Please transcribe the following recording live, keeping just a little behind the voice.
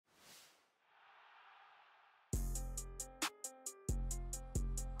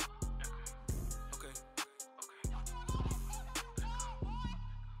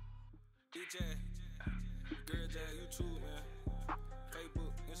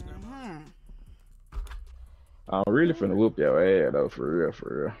I'm really finna whoop your ass though, for real,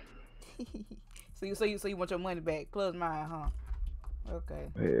 for real. so you want your money back plus mine, huh? Okay.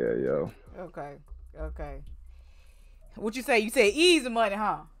 Yeah, yo. Okay. Okay. What you say? You said easy money,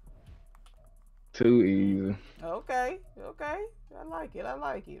 huh? Too easy. Okay. Okay. I like it. I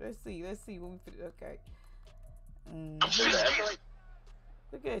like it. Let's see. Let's see what we fit. Okay.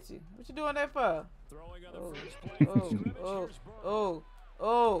 Look at you. What you doing that for?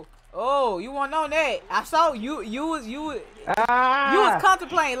 Oh, you want on that? I saw you was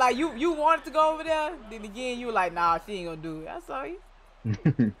contemplating like you wanted to go over there. Then again you were like, nah, she ain't gonna do it. I saw you.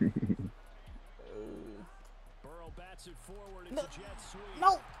 No.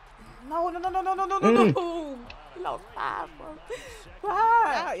 You lost 5, bro.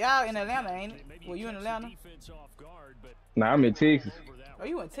 5. Y'all in Atlanta, ain't it? Well, you in Atlanta? Nah, I'm in Texas. Oh,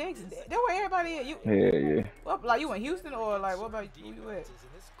 you in Texas? That where everybody is. You? Yeah. What, like you in Houston or like what about you at?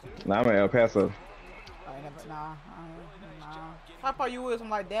 Nah, I'm in El Paso. Nah. How far you is from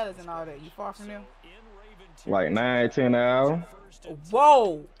like Dallas and all that? You far from them? Like 9-10 hours.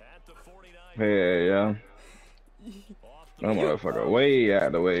 Whoa. Yeah. That motherfucker way out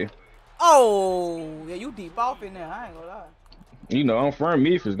of the way. Oh, yeah, you deep off in there. I ain't gonna lie. You know, I'm from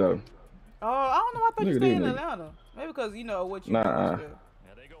Memphis though. Oh, I don't know. I thought you stayed in Atlanta. Maybe because you know what you. Nah.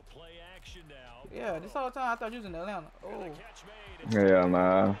 Yeah, this whole time I thought you was in Atlanta. Oh. Yeah,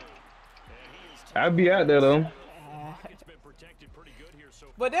 nah. I be out there though.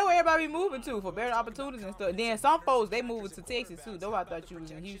 But that's where everybody be moving to for better opportunities and stuff. And then some folks they moving to Texas too. Though I thought you was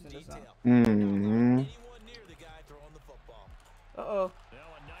in Houston or something. Uh-oh.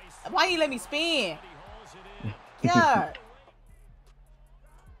 Why you let me spin? God.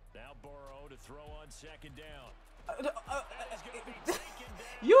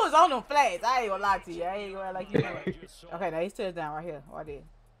 You was on them flats. I ain't gonna lie to you. I ain't gonna like you know. Okay, now he's touchdown right here. Right there.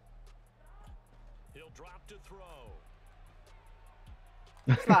 He'll drop to throw.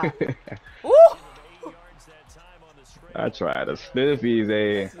 Slide. Woo! I tried to stuff his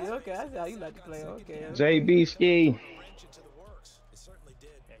ass. Okay, that's how you like to play. Okay. JB Ski.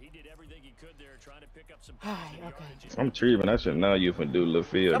 Okay. I'm tripping. I should know you can do a little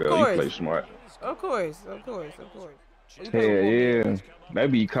field though. You play smart. Of course. Hell yeah. They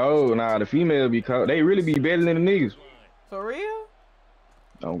be cold. Nah, the female be cold. They really be better than the niggas. For real?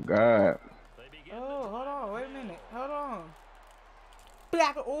 Oh God. Oh, hold on. Wait a minute. Hold on.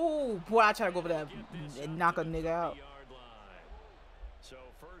 Black. Oh, boy, I try to go over there and knock a nigga out.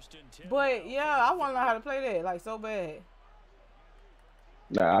 But yeah, I want to learn how to play that like so bad.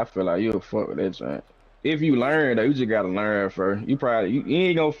 Nah, I feel like you'll fuck with that joint. If you learn though, you just gotta learn first. You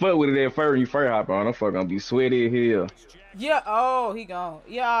ain't gonna fuck with it at first when you first hop on. I'm fucking gonna be sweaty as hell. Yeah, oh, he gone.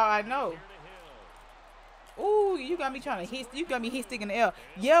 Yeah, I know. Ooh, you got me trying to hit. You got me hit stick in the air.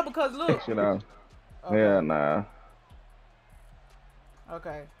 Yeah, because look. Shit out. Okay. Yeah, nah.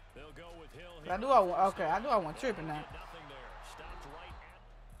 Okay. I knew I want tripping now.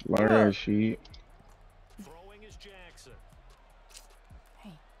 Learn shit.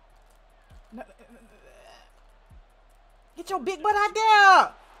 Get your big butt out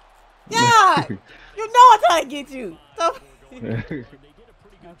there! Yeah! You know I'm trying to get you! So okay,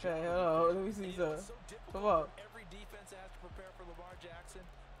 hold on. Let me see some. Come on. Every defense has to prepare for Lamar Jackson.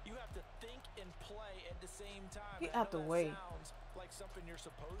 You have to think and play at the same time. Get out the way. Like something you're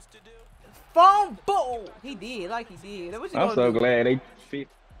supposed to do. Fumble! He did, like he did. What you I'm so glad they fit.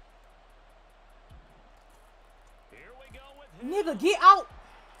 Nigga, get out!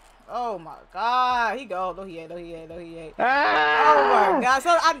 Oh my God, he go. No, he ain't. Ah! Oh my God.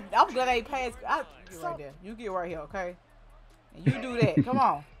 So I'm glad they passed. Get right there. You get right here, okay? And you do that. Come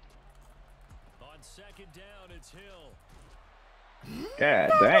on. On second down, it's Hill.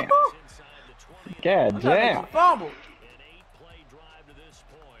 God damn. God damn. Fumble. An 8-play drive to this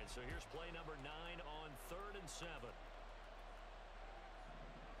point. So here's play number 9 on 3rd and 7.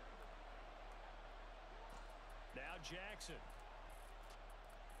 Now Jackson.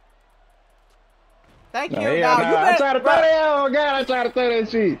 Thank you. I try to throw that. Oh God, I try to throw that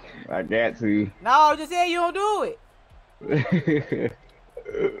shit. I got to. No, just say you don't do it.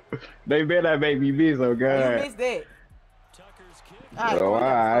 They better not make me miss. Oh God. You missed that. All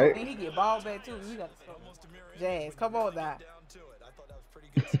right. Then he get ball back too. We got Jazz. Come on now.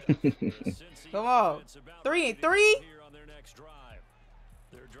 Come on. 3 and 3.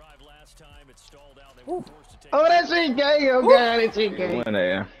 Oh, that shit gay. Oh God, that shit gay.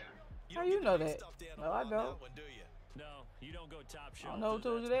 How you know that? No, I don't. No, you don't go top shelf. I don't know who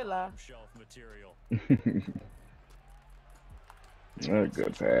told you that lie. Shelf material. That's a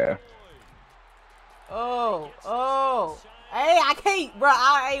good pass. Oh. Hey, I can't, bro.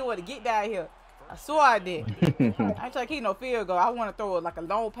 I ain't want to get down here. I swear I did. I ain't trying to keep no field goal. I want to throw it like a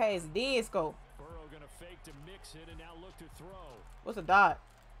long pass, then score. Burrow gonna fake to mix it and now look to throw. What's a dot?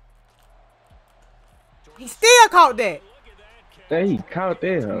 He still caught that. Hey, he caught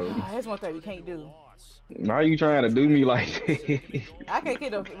that hoe. That's one thing we can't do. Why you trying to do me like that? I can't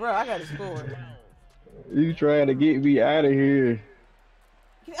get no, bro. I gotta score. You trying to get me out of here?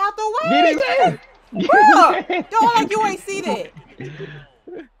 Get out the way. Get his ass! Bro, don't like you ain't see that.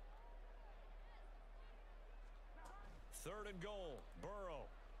 Third and goal. Burrow.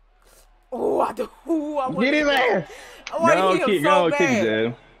 Oh, I do. Ooh, I Get his ass! I want to hit him so kick it, bad.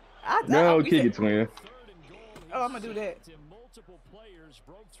 Jam. I Go kick it, twin. Oh, I'm gonna do that. Multiple players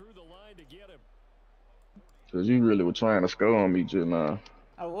broke through the line to get him. Cause you really were trying to score on me just now.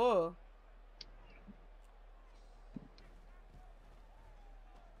 I was.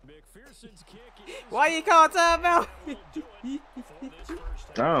 McPherson's kick is Why you call timeout? I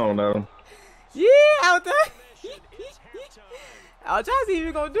don't know. Yeah, out there. I was trying to see if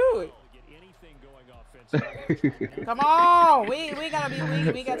you're gonna do it. Come on, we ain't gotta be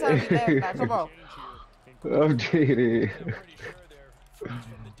weak. We ain't got time to be that. Now, come on. I'm kidding.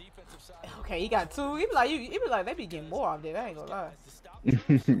 Okay, he got two. He be like you. He be like they be getting more out there. I ain't gonna lie. They've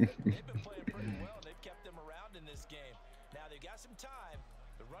been playing pretty well. They've kept them around in this game. Now they've got some time.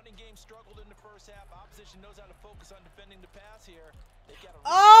 The running game struggled in the first half. Opposition knows how to focus on defending the pass here. They've got a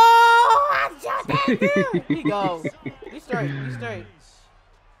Oh, I shot that. He goes. We straight. We straight.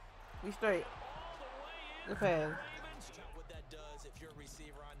 We straight. Good pass. what that does if you're a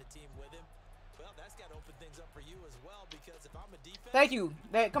receiver on the team with him. Well, that's got to open things up for you as well because if I'm a defense. Thank you.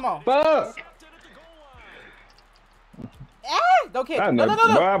 That come on. Fuck! Ah, don't kick. I No, know. no, no,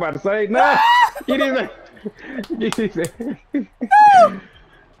 Boy, no. I'm about to say, nah. Get his ass. Get his ass.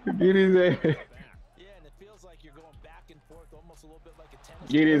 Get his ass. Yeah, and it feels like you're going back and forth almost a little bit like a tennis.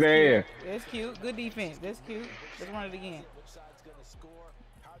 Get his ass. That's cute. Good defense. That's cute. Let's run it again. Which side's going to score?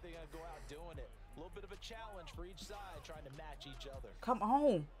 How are they going to go out doing it? A little bit of a challenge for each side trying to match each other. Come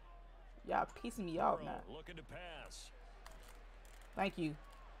on. Y'all pissing me off now. looking to pass. Thank you.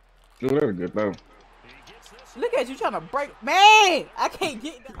 Dude, that was good though. Look at you trying to break. Man, I can't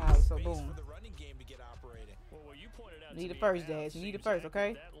get that. All right, so boom. For the running game to get operating. Well, you pointed out Need to it me first, now, Jazz. You need it seems first, like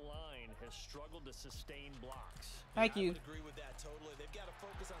okay? That line has struggled to sustain blocks. Thank I you. would agree with that totally. They've got to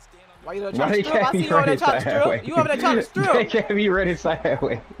focus on staying on Why you Why trying to they strip? I can't see be you over there running trying to strip. sideways? You over there trying to They strip. can't be running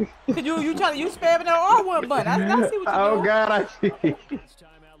sideways. Cause you trying to spamming that R1 button. I see what you Oh doing. God, I see. This time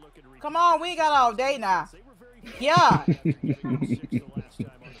out looking to Come on, we ain't got all day now. They were very Yeah. the last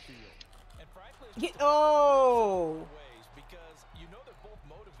time on the field. And frankly, Get, oh. ways because you know they're both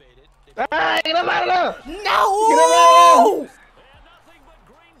motivated. Hey, get him out of there. No. And nothing but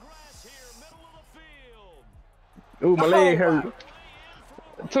green grass here, middle of the field. Ooh, my leg hurt.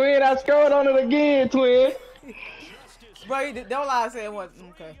 Twin, I scored on it again, twin. Bro, don't lie and say it was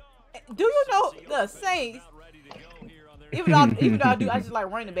okay. Do you know the Saints? Even though I do, I just like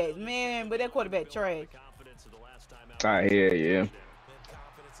running backs, man. But that quarterback trash. Ah, yeah.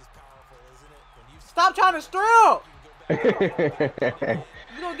 Confidence is powerful, isn't it? When you Stop trying to strip. Yeah.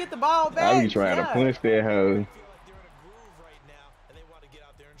 You gonna get the ball back? I be trying to punch that hoe. feel like they're in a groove right now, and they want to get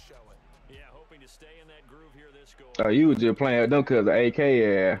out there and show it. Yeah, hoping to stay in that groove here this goal. Oh, you was just playing with them because of AK,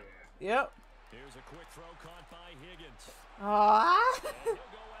 yeah. Yep. Here's a quick throw caught by Higgins. Ah. He'll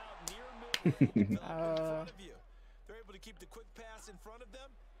go out near midfield. In front of you. They're able to keep the quick pass in front of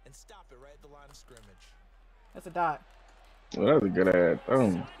them and stop it right at the line of scrimmage. That's a dot. Well, that was a good ass.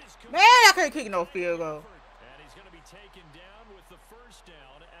 Man, I couldn't kick no field goal. And he's going to be taken down with the first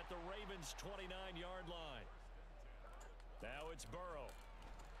down at the Ravens' 29-yard line. Now it's Burrow.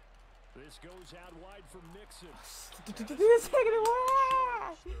 This goes out wide for Mixon. Taking it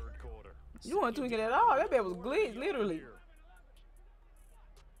away. Third quarter. You weren't tweaking at all. That man was glitched, literally.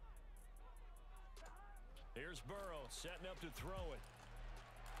 Here's Burrow setting up to throw it.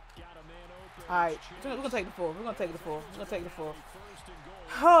 Got a man open. All right, we're gonna take the 4. We're gonna take the 4. We're gonna take the 4.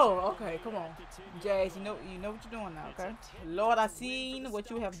 Oh, okay, come on, Jazz. You know what you're doing now, okay? Lord, I seen what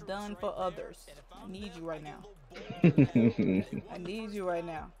you have done for others. I need you right now. I need you right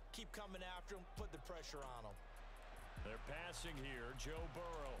now. Keep coming after him, put the pressure on him. They're passing here. Joe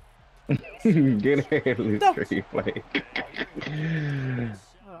Burrow. Get ahead of this straight play.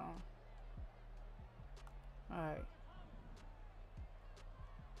 Hold on. All right.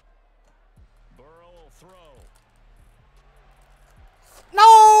 Burrow will throw.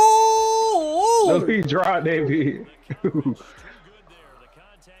 No! No, he dropped that bitch. Too good there. The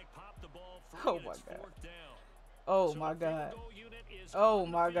contact popped the ball free. Oh and my it's God. fourth down. Oh my God. Goal unit is Oh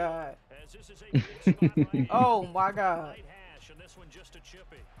on the my field, God. as this is a good spot right Oh here. my God. Right finish, and this one just a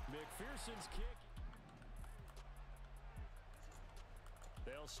chippy. McPherson's kick.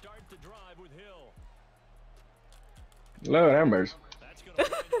 They'll start the drive with Hill. Lord have mercy. That's going to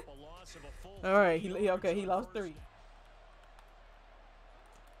wind up a loss of a full. All right, he lost 3.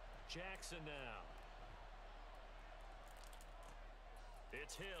 Jackson now.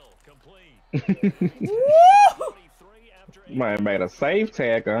 It's Hill, complete. Might have made a safe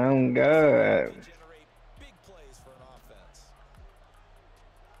tackle. Oh, God. Generate big plays for an offense.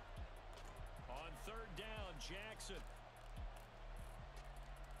 On 3rd down, Jackson.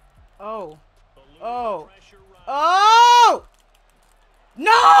 Oh. Oh. Oh!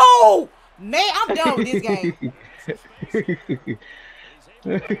 No! Man, I'm done with this game.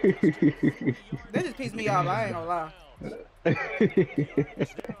 That just pissed me off. I ain't gonna lie.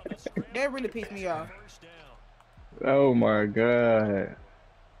 That really pissed me off. Oh my God.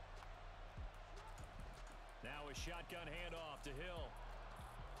 Now a shotgun handoff to Hill.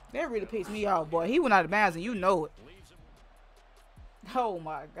 That really pissed me off, boy. He went out of bounds and you know it. Oh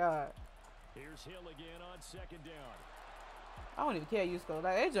my God. Here's Hill again on 2nd down. I don't even care you score.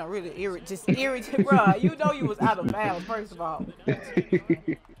 Like, that just really irritating, bro. You know you was out of bounds, first of all. Now a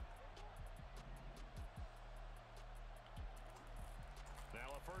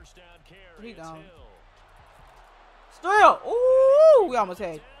 1st down carry. He It's gone. Hill. Still, ooh, we almost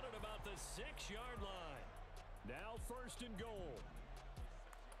had. Down at about the 6-yard line. Now 1st and goal.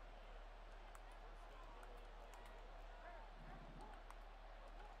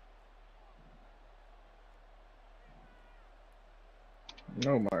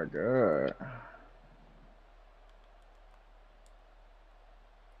 Oh my God.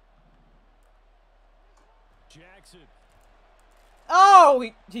 Jackson. Oh,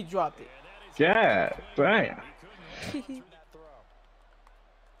 he dropped it. God damn.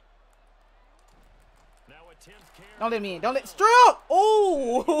 Now a 10th carry. Don't let me in. Don't let strip.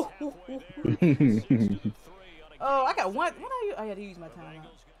 Ooh. Oh, I got one. What are you? I had to use my time.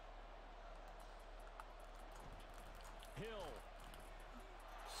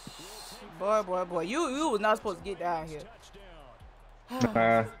 Boy. You was not supposed to get down here. They'll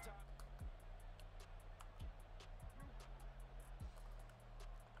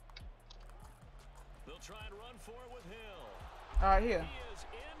try and run for it with Hill. All right, here. He is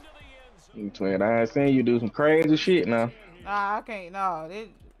into the end zone. Twin, I ain't seen you do some crazy shit now. Nah, I can't. No,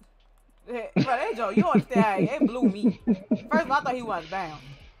 bro, that joke, you understand? It blew me. First of all, I thought he was down.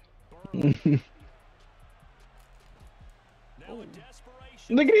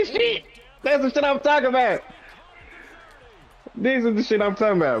 Look at this shit. That's the shit I'm talking about. This is the shit I'm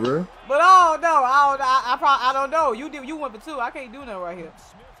talking about, bro. But oh no, I don't know. You went for 2. I can't do nothing right here.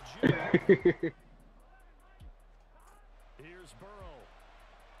 Here's Burrow.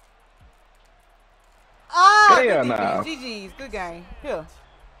 Ah, Hell good no. GG's, good game. Here.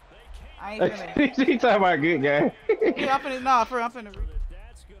 I ain't finna. She talking about good game. Yeah, I'm finna. Nah, I'm finna.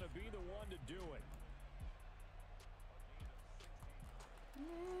 That's gonna be the one to do it.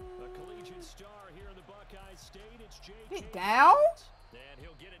 A collegiate star here in the Buckeye State. It's J.K. Get down. And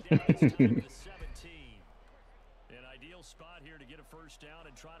he'll get it down this time to the 17. An ideal spot here to get a 1st down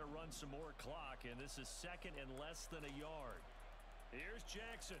and try to run some more clock. And this is 2nd and less than a yard. Here's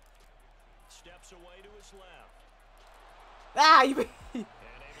Jackson. Steps away to his left. Ah, you. And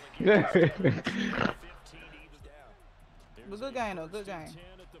able to get 15 even down. But good game though, good game.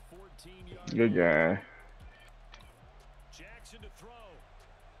 10 at the 14-yard Good line. guy. Jackson to throw.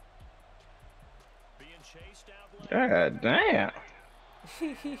 Being chased out left. God damn.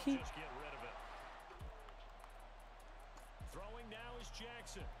 Just get rid of it. Throwing now is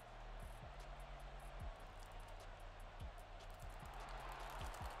Jackson.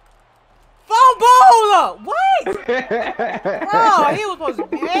 Fumble! What? Oh, he was supposed to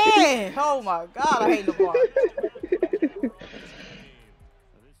be. Man. Oh my God, I hate the ball.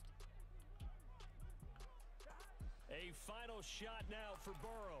 A final shot now for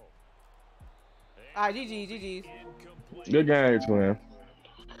Burrow. All right, GG's. Good game, twin.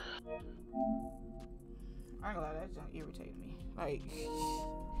 I ain't gonna lie, that junk irritated me. Like,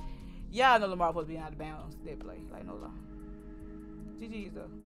 y'all know Lamar supposed to be out of bounds. That play, like no lie. GG's though.